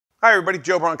Hi everybody,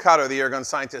 Joe Brancato, the airgun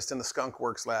scientist in the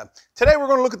sGUNkWerks lab. Today we're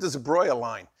going to look at the Zbroia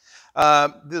line.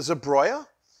 The Zbroia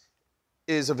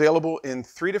is available in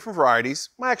 3 different varieties,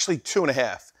 well, actually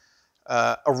 2.5.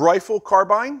 A rifle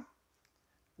carbine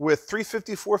with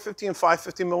 350, 450, and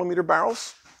 550 millimeter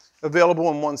barrels,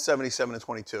 available in 177 and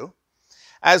 22,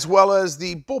 as well as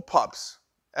the bullpups.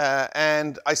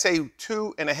 And I say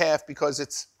 2.5 because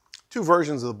it's 2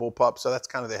 versions of the bullpup, so that's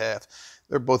kind of the half.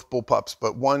 They're both bullpups,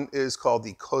 but one is called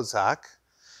the Kozak,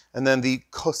 and then the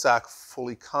Kozak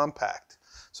fully compact.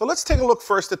 So let's take a look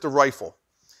first at the rifle.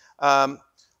 All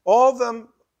of the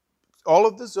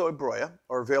Zbroia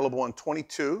are available in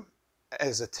 22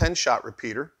 as a 10-shot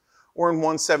repeater, or in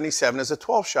 177 as a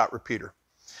 12-shot repeater.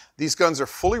 These guns are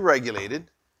fully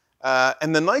regulated,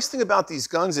 and the nice thing about these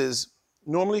guns is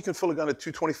normally you can fill a gun at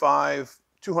 225,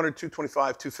 200,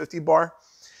 225, 250 bar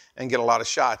and get a lot of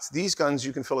shots. These guns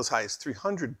you can fill as high as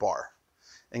 300 bar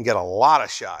and get a lot of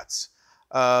shots.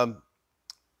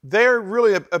 They're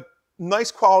really a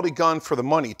nice quality gun for the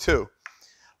money too.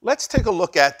 Let's take a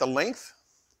look at the length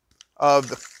of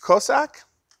the Kozak.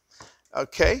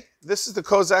 Okay, this is the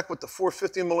Kozak with the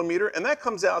 450 millimeter, and that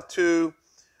comes out to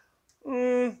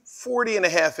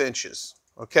 40.5 inches.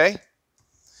 Okay,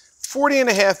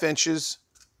 40.5 inches.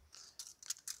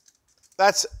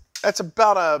 That's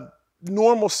about a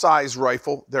normal size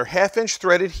rifle. They're 1/2 inch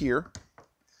threaded here,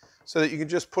 so that you can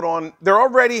just put on. They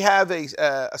already have a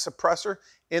suppressor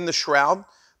in the shroud,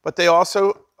 but they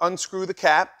also unscrew the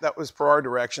cap. That was per our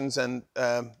directions, and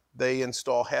they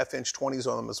install 1/2 inch 20s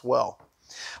on them as well.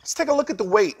 Let's take a look at the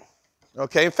weight.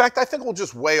 Okay, in fact, I think we'll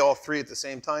just weigh all 3 at the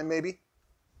same time, maybe.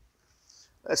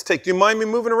 Let's take. Do you mind me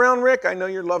moving around, Rick? I know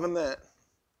you're loving that.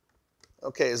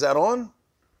 Okay, is that on?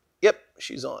 Yep,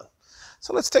 she's on.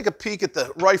 So let's take a peek at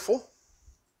the rifle.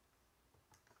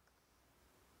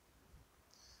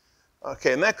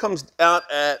 Okay, and that comes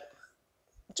out at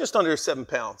just under 7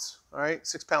 pounds, all right?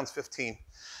 6 pounds 15.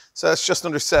 So that's just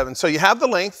under 7. So you have the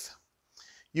length,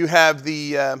 you have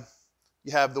the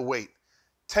weight.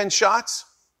 10 shots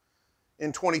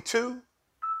in 22,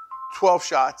 12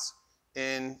 shots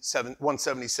in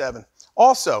 177.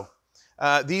 Also,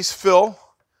 these fill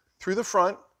through the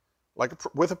front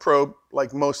with a probe,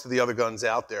 like most of the other guns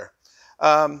out there.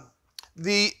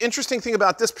 The interesting thing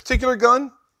about this particular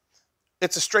gun,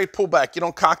 it's a straight pullback. You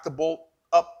don't cock the bolt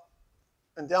up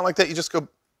and down like that. You just go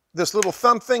this little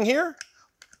thumb thing here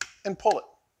and pull it.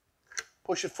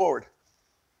 Push it forward.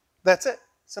 That's it.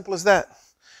 Simple as that.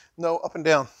 No up and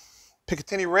down.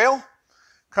 Picatinny rail,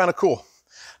 kind of cool.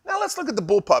 Now let's look at the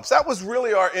bullpups. That was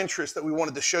really our interest that we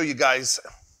wanted to show you guys.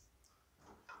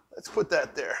 Let's put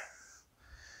that there.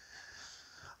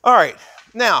 All right,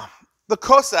 now the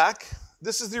Kozak,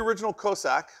 this is the original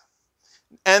Kozak,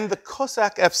 and the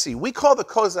KozakFC. We call the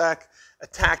Kozak a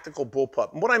tactical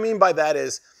bullpup. And what I mean by that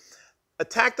is a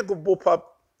tactical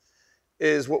bullpup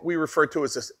is what we refer to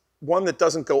as one that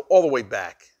doesn't go all the way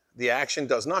back. The action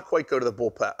does not quite go to the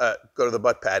butt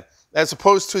pad, as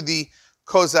opposed to the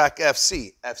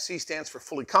KozakFC. FC stands for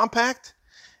fully compact,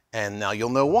 and now you'll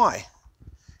know why.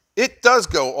 It does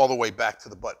go all the way back to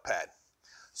the butt pad.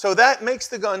 So that makes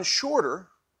the gun shorter.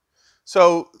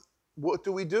 So what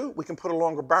do? We can put a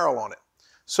longer barrel on it.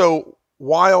 So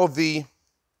while the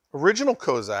original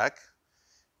Kozak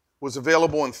was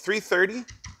available in 330,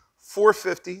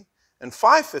 450, and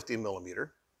 550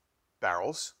 millimeter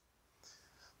barrels,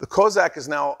 the Kozak is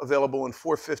now available in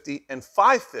 450 and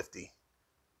 550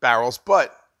 barrels,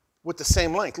 but with the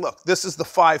same length. Look, this is the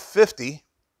 550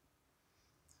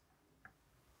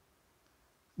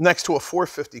 next to a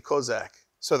 450 Kozak.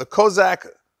 So the Kozak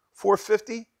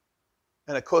 450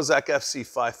 and a KozakFC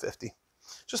 550.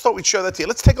 Just thought we'd show that to you.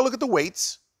 Let's take a look at the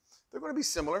weights. They're going to be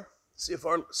similar. See if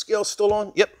our scale's still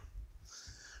on. Yep.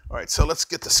 All right, so let's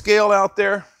get the scale out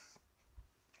there.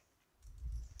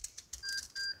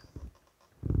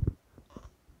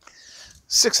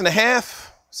 Six and a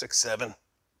half, 6'7".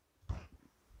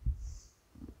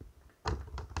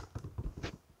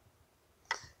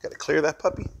 Got to clear that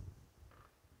puppy.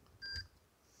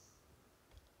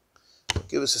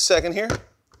 Give us a second here.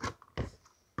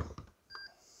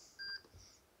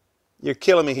 You're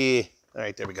killing me here. All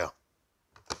right, there we go.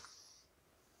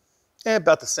 Yeah,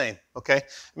 about the same, okay? I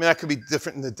mean, that could be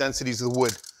different in the densities of the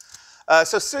wood.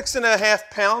 So 6.5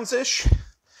 pounds-ish.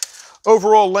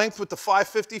 Overall length with the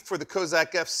 550 for the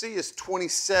KozakFC is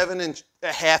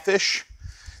 27.5-ish.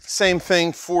 Same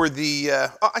thing for the,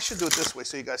 I should do it this way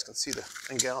so you guys can see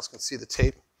and gals can see the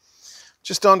tape.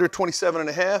 Just under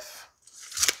 27.5.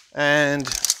 And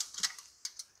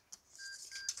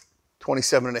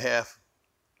 27.5,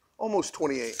 almost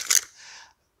 28.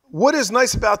 What is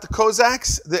nice about the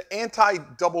Kozaks? The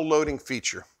anti-double loading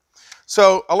feature.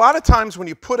 So a lot of times when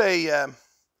you put a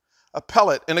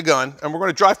pellet in a gun, and we're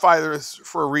going to dry fire this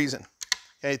for a reason,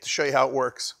 okay, to show you how it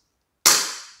works.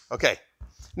 Okay,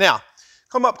 now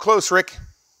come up close, Rick.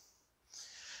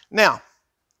 Now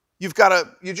you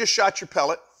just shot your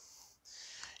pellet.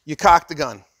 You cock the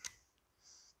gun.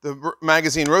 The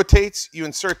magazine rotates. You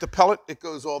insert the pellet. It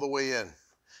goes all the way in.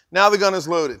 Now the gun is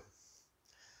loaded.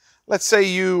 Let's say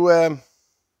you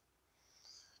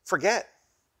forget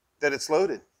that it's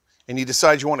loaded and you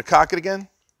decide you want to cock it again.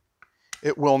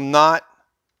 It will not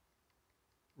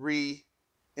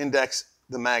re-index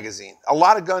the magazine. A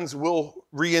lot of guns will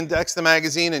re-index the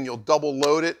magazine and you'll double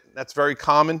load it. That's very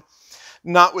common.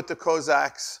 Not with the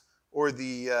Kozaks or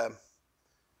the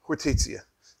Hortizia.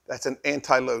 That's an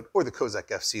anti-load, or the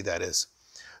KozakFC, that is.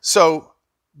 So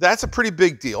that's a pretty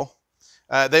big deal.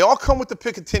 They all come with the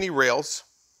Picatinny rails,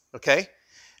 okay?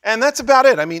 And that's about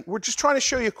it. I mean, we're just trying to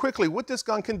show you quickly what this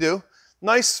gun can do.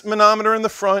 Nice manometer in the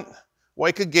front,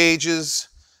 Weica gauges.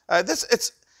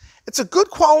 It's a good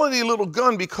quality little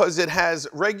gun because it has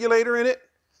regulator in it,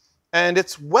 and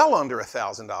it's well under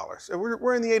 $1,000.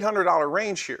 We're in the $800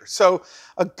 range here. So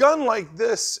a gun like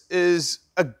this is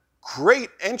a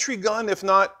great entry gun, if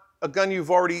not a gun you've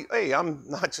already, hey, I'm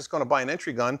not just going to buy an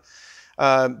entry gun.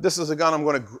 This is a gun I'm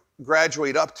going to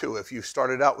graduate up to if you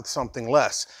started out with something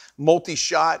less.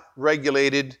 Multi-shot,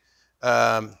 regulated,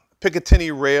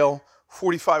 Picatinny rail,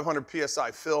 4,500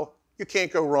 PSI fill. You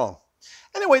can't go wrong.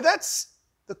 Anyway, that's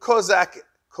the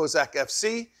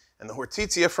KozakFC and the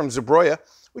Hortizia from Zbroia.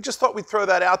 We just thought we'd throw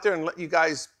that out there and let you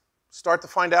guys start to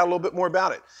find out a little bit more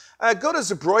about it. Go to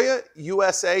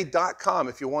ZbroiaUSA.com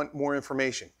if you want more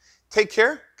information. Take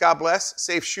care. God bless.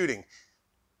 Safe shooting.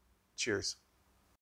 Cheers.